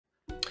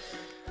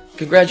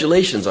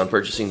Congratulations on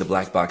purchasing the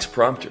Black Box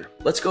Prompter.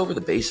 Let's go over the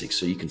basics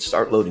so you can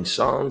start loading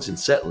songs and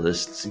set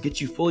lists and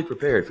get you fully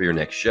prepared for your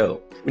next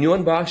show. When you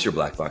unbox your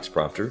Black Box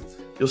Prompter,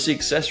 you'll see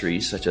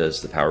accessories such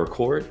as the power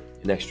cord,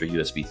 an extra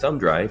USB thumb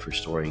drive for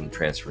storing and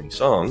transferring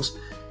songs,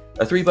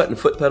 a 3-button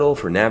foot pedal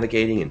for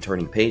navigating and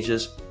turning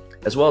pages,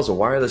 as well as a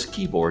wireless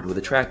keyboard with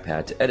a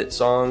trackpad to edit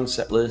songs,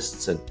 set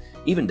lists, and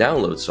even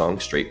download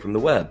songs straight from the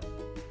web.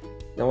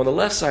 Now on the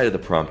left side of the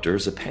prompter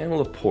is a panel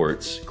of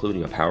ports,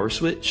 including a power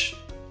switch,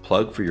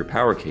 plug for your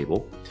power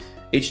cable,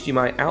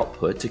 HDMI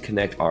output to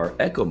connect our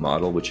Echo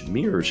model which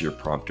mirrors your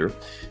prompter,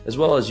 as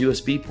well as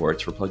USB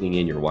ports for plugging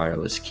in your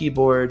wireless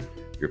keyboard,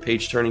 your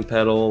page turning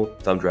pedal,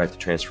 thumb drive to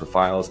transfer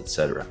files,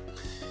 etc.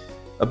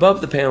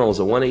 Above the panel is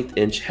a 1/8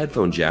 inch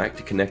headphone jack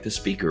to connect a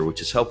speaker,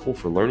 which is helpful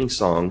for learning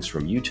songs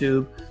from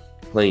YouTube,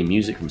 playing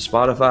music from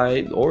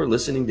Spotify, or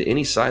listening to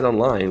any site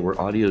online where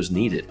audio is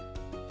needed.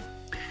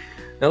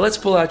 Now let's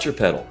pull out your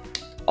pedal,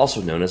 also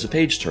known as a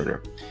page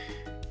turner.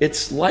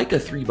 It's like a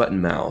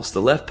 3-button mouse.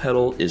 The left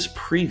pedal is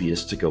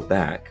previous to go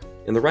back,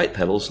 and the right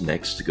pedal is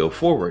next to go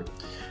forward.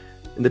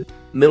 And the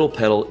middle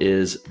pedal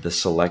is the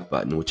select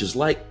button, which is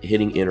like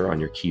hitting enter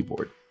on your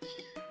keyboard.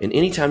 And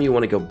anytime you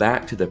want to go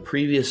back to the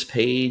previous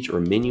page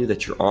or menu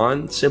that you're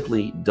on,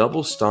 simply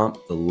double stomp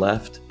the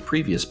left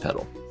previous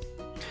pedal.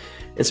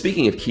 And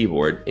speaking of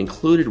keyboard,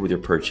 included with your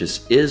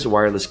purchase is a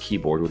wireless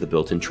keyboard with a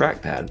built-in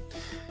trackpad.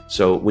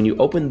 So when you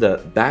open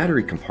the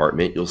battery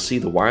compartment, you'll see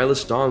the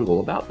wireless dongle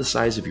about the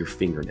size of your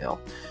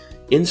fingernail.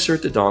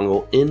 Insert the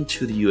dongle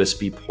into the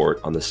USB port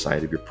on the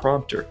side of your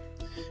prompter.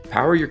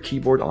 Power your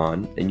keyboard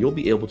on, and you'll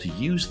be able to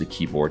use the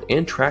keyboard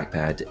and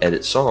trackpad to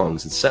edit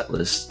songs and set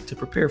lists to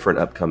prepare for an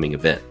upcoming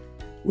event.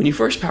 When you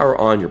first power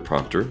on your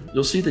prompter,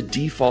 you'll see the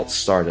default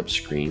startup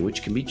screen,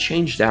 which can be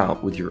changed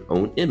out with your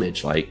own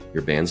image, like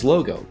your band's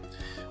logo.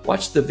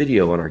 Watch the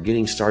video on our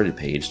Getting Started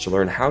page to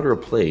learn how to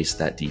replace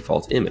that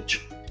default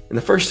image. And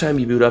the first time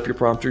you boot up your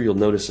prompter, you'll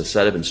notice a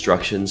set of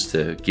instructions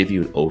to give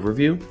you an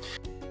overview.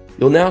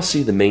 You'll now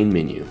see the main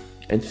menu.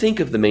 And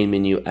think of the main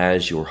menu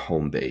as your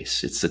home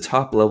base. It's the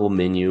top level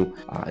menu,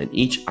 and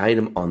each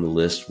item on the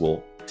list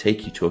will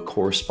take you to a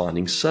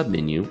corresponding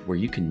submenu where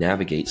you can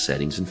navigate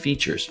settings and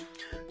features.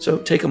 So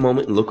take a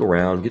moment and look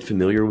around, get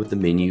familiar with the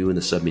menu and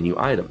the submenu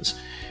items.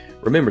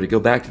 Remember, to go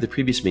back to the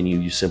previous menu,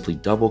 you simply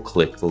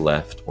double-click the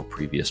left or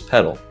previous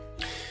pedal.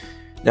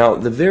 Now,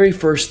 the very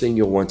first thing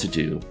you'll want to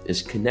do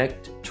is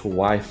connect to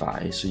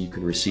Wi-Fi so you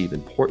can receive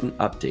important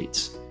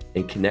updates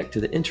and connect to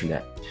the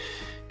internet.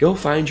 Go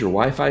find your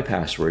Wi-Fi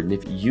password, and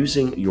if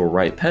using your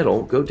right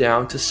pedal, go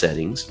down to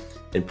Settings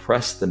and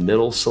press the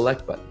middle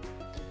select button.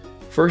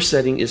 First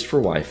setting is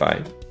for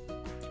Wi-Fi.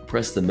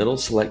 Press the middle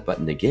select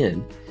button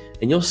again,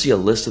 and you'll see a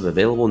list of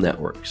available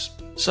networks.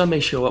 Some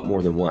may show up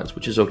more than once,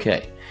 which is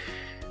okay.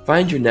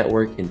 Find your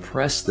network and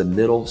press the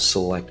middle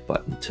select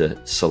button to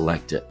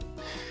select it.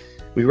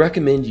 We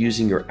recommend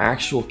using your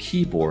actual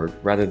keyboard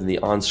rather than the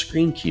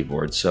on-screen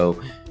keyboard,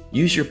 so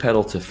use your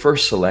pedal to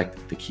first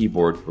select the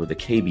keyboard or the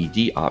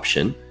KBD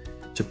option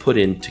to put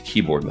into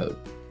keyboard mode.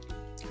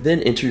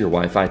 Then enter your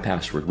Wi-Fi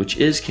password, which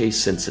is case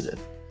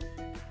sensitive.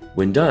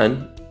 When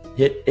done,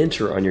 hit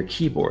enter on your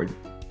keyboard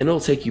and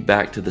it'll take you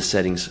back to the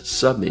settings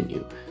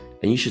submenu,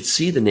 and you should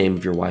see the name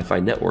of your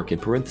Wi-Fi network in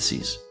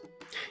parentheses.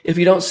 If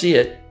you don't see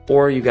it,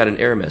 or you got an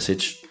error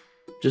message,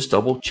 just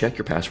double check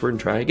your password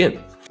and try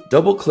again.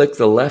 Double click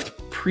the left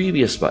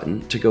previous button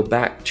to go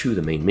back to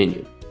the main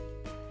menu.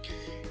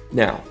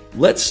 Now,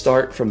 let's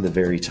start from the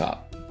very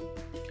top.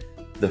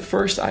 The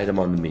first item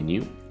on the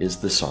menu is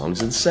the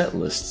Songs and Set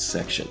Lists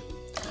section.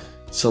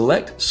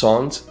 Select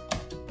Songs,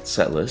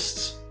 Set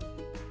Lists,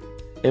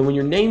 and when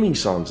you're naming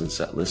songs and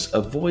set lists,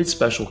 avoid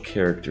special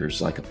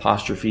characters like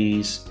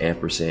apostrophes,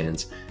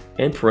 ampersands,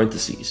 and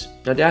parentheses.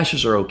 Now,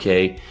 dashes are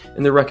okay,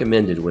 and they're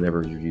recommended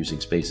whenever you're using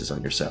spaces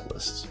on your set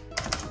lists.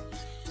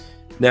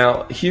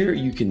 Now, here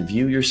you can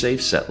view your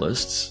saved set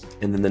lists,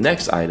 and then the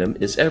next item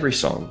is Every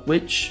Song,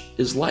 which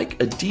is like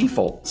a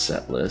default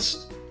set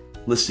list,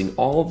 listing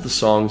all of the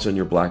songs on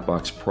your Black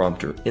Box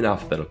prompter in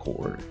alphabetical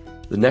order.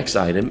 The next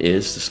item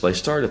is Display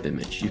Startup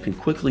Image. You can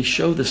quickly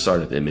show the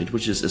startup image,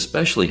 which is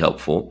especially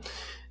helpful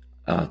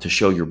to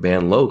show your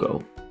band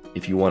logo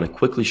if you want to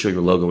quickly show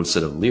your logo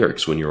instead of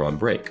lyrics when you're on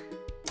break.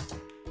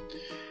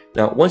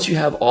 Now, once you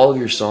have all of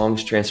your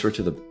songs transferred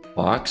to the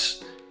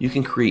box, you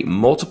can create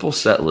multiple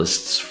set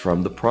lists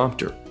from the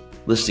prompter,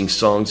 listing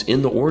songs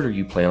in the order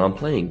you plan on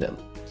playing them.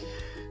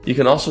 You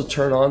can also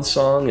turn on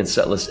song and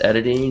set list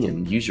editing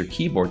and use your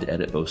keyboard to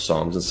edit both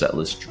songs and set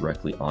lists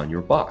directly on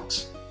your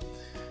box.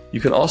 You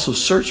can also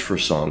search for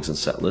songs and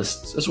set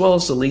lists, as well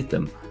as delete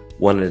them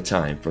one at a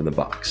time from the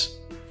box.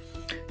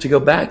 To go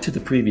back to the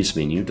previous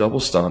menu, double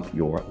stomp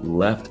your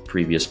left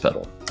previous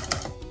pedal.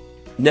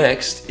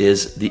 Next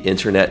is the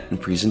Internet and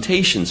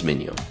Presentations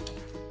menu.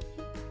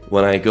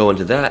 When I go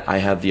into that, I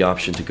have the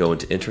option to go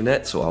into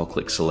Internet, so I'll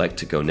click Select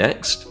to go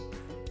next.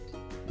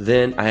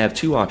 Then I have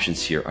two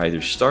options here,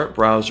 either Start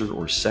Browser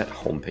or Set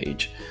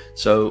Homepage.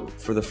 So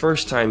for the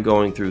first time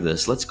going through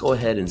this, let's go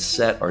ahead and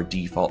set our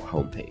default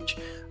homepage.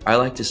 I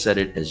like to set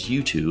it as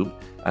YouTube,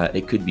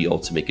 It could be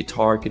Ultimate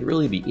Guitar. It could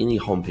really be any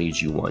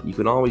homepage you want. You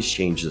can always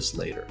change this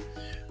later.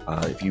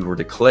 If you were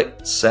to click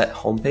Set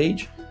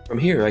Homepage, from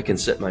here I can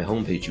set my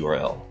homepage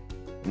URL.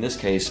 In this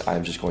case,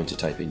 I'm just going to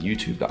type in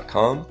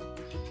youtube.com.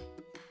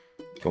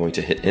 Going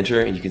to hit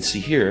enter, and you can see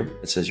here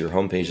it says your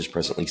homepage is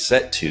presently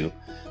set to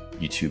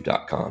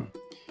youtube.com.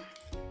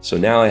 So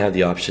now I have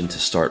the option to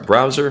start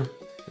browser,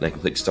 and I can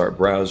click start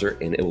browser,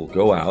 and it will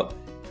go out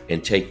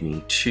and take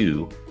me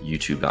to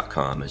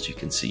youtube.com, as you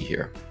can see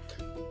here.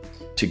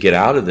 To get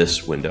out of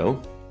this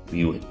window,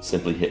 you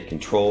simply hit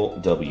Control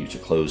W to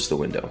close the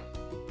window.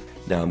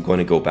 Now I'm going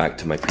to go back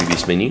to my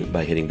previous menu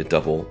by hitting the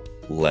double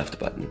left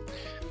button.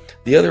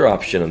 The other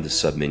option on the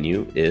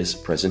submenu is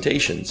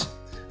Presentations.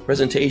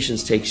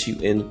 Presentations takes you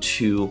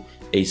into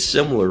a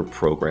similar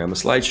program, a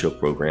slideshow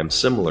program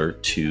similar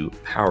to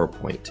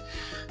PowerPoint.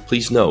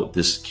 Please note,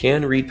 this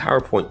can read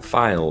PowerPoint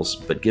files,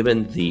 but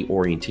given the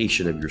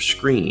orientation of your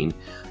screen,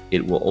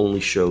 it will only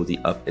show the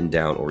up and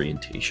down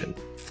orientation.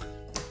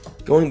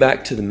 Going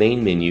back to the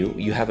main menu,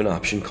 you have an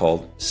option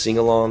called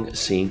SingAlong,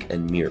 Sync,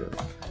 and Mirror.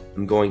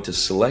 I'm going to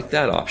select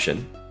that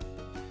option,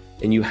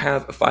 and you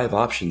have 5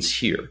 options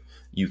here.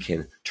 You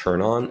can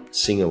turn on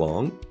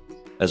SingAlong,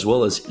 as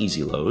well as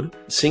Easy Load.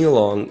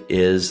 SingAlong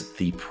is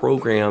the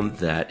program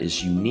that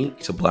is unique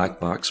to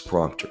Blackbox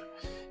Prompter.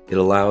 It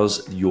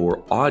allows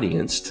your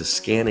audience to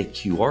scan a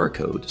QR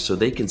code so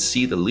they can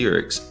see the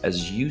lyrics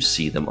as you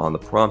see them on the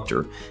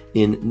prompter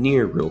in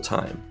near real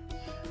time.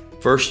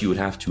 First, you would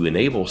have to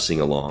enable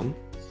SingAlong.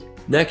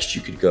 Next,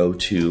 you could go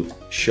to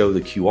Show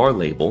the QR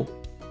label,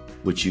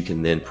 which you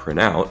can then print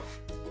out.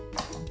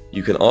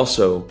 You can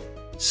also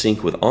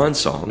sync with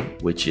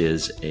OnSong, which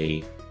is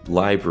a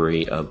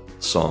library of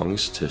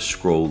songs to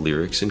scroll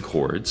lyrics and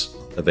chords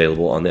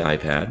available on the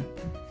iPad.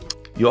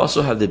 You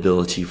also have the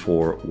ability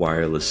for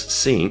wireless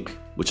sync,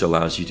 which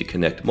allows you to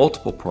connect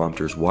multiple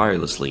prompters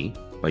wirelessly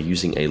by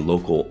using a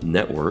local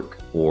network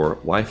or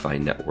Wi-Fi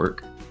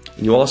network.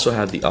 And you also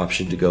have the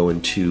option to go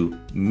into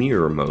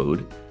mirror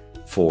mode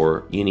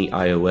for any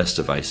iOS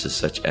devices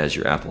such as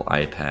your Apple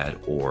iPad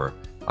or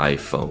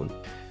iPhone.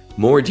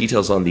 More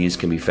details on these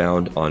can be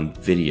found on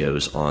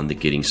videos on the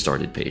Getting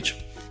Started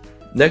page.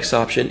 Next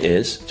option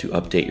is to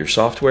update your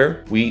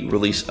software. We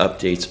release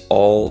updates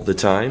all the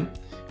time,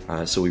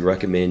 so we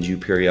recommend you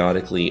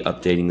periodically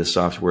updating the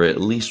software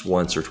at least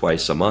once or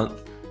twice a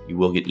month. You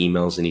will get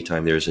emails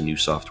anytime there's a new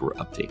software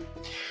update.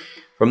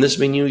 From this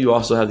menu, you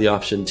also have the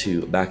option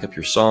to back up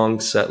your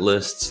songs, set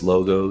lists,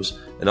 logos,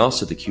 and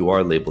also the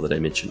QR label that I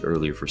mentioned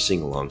earlier for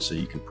SingAlong, so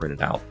you can print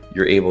it out.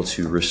 You're able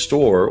to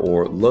restore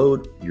or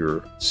load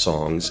your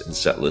songs and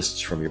set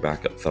lists from your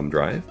backup thumb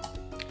drive.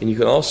 And you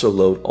can also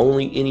load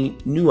only any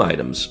new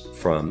items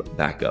from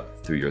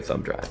backup through your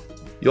thumb drive.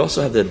 You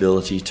also have the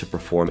ability to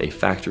perform a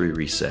factory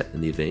reset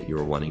in the event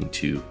you're wanting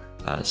to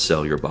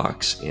sell your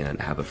box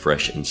and have a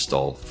fresh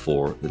install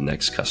for the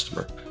next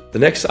customer. The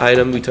next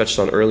item we touched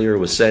on earlier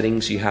was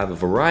settings. You have a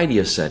variety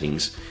of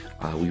settings.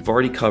 We've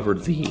already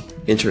covered the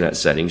internet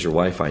settings or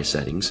Wi-Fi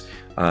settings.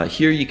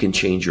 Here you can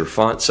change your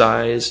font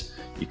size,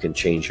 you can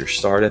change your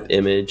startup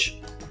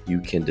image, you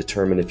can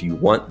determine if you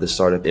want the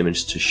startup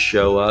image to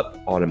show up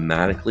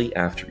automatically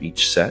after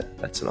each set.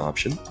 That's an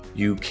option.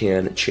 You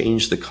can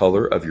change the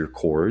color of your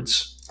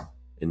chords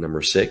in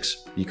number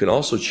 6. You can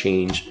also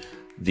change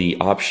the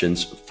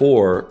options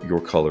for your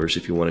colors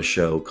if you want to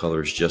show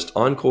colors just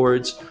on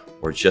chords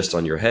or just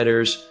on your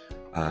headers,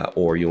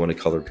 or you want to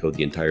color code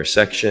the entire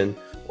section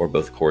or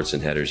both chords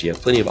and headers. You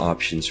have plenty of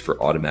options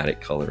for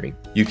automatic coloring.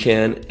 You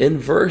can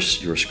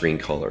inverse your screen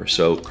color.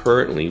 So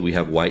currently we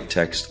have white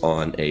text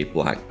on a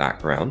black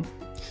background.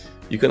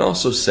 You can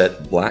also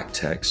set black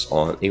text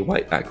on a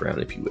white background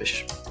if you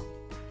wish.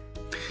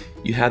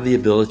 You have the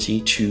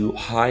ability to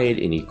hide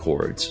any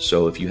chords.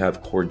 So if you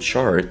have chord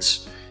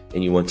charts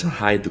and you want to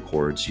hide the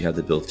chords, you have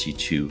the ability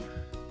to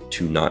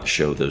not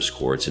show those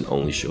chords and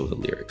only show the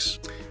lyrics.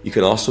 You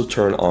can also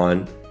turn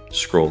on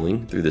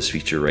scrolling through this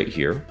feature right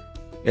here.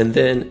 And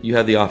then you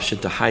have the option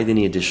to hide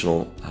any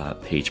additional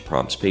page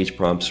prompts. Page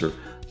prompts are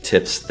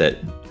tips that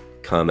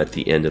come at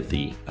the end of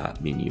the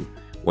menu.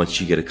 Once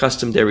you get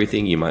accustomed to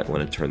everything, you might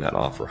want to turn that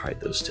off or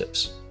hide those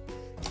tips.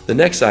 The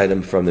next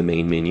item from the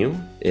main menu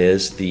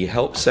is the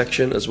help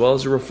section as well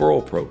as a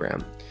referral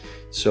program.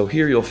 So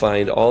here you'll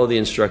find all of the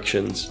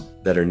instructions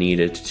that are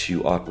needed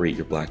to operate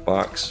your black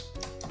box,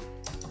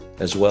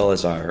 as well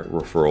as our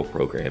referral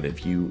program.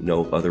 If you know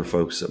of other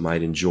folks that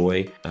might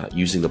enjoy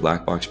using the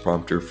Blackbox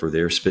prompter for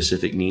their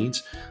specific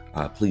needs,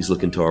 please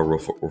look into our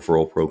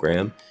referral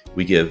program.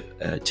 We give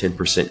a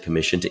 10%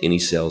 commission to any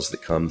sales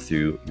that come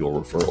through your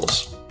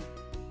referrals.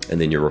 And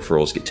then your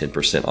referrals get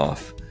 10%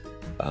 off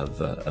of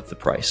the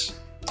price.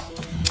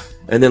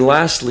 And then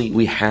lastly,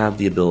 we have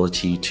the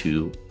ability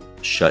to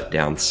shut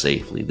down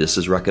safely. This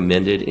is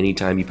recommended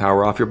anytime you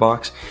power off your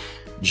box.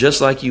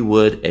 Just like you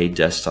would a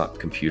desktop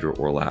computer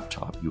or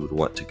laptop, you would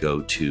want to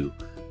go to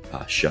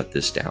shut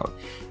this down.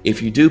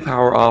 If you do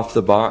power off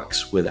the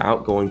box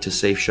without going to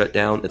safe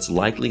shutdown, it's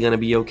likely going to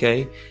be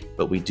okay,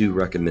 but we do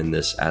recommend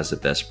this as a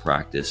best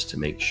practice to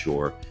make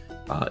sure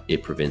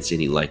it prevents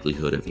any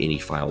likelihood of any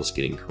files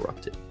getting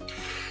corrupted.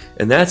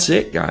 And that's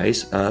it,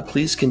 guys.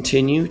 Please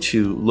continue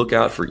to look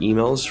out for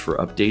emails for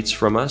updates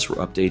from us.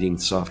 We're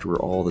updating software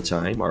all the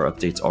time. Our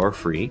updates are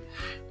free.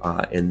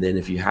 And then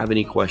if you have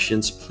any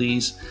questions,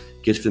 please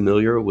get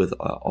familiar with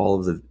all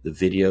of the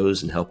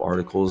videos and help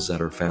articles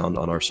that are found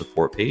on our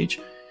support page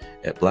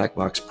at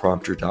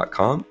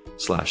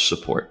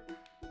blackboxprompter.com/support.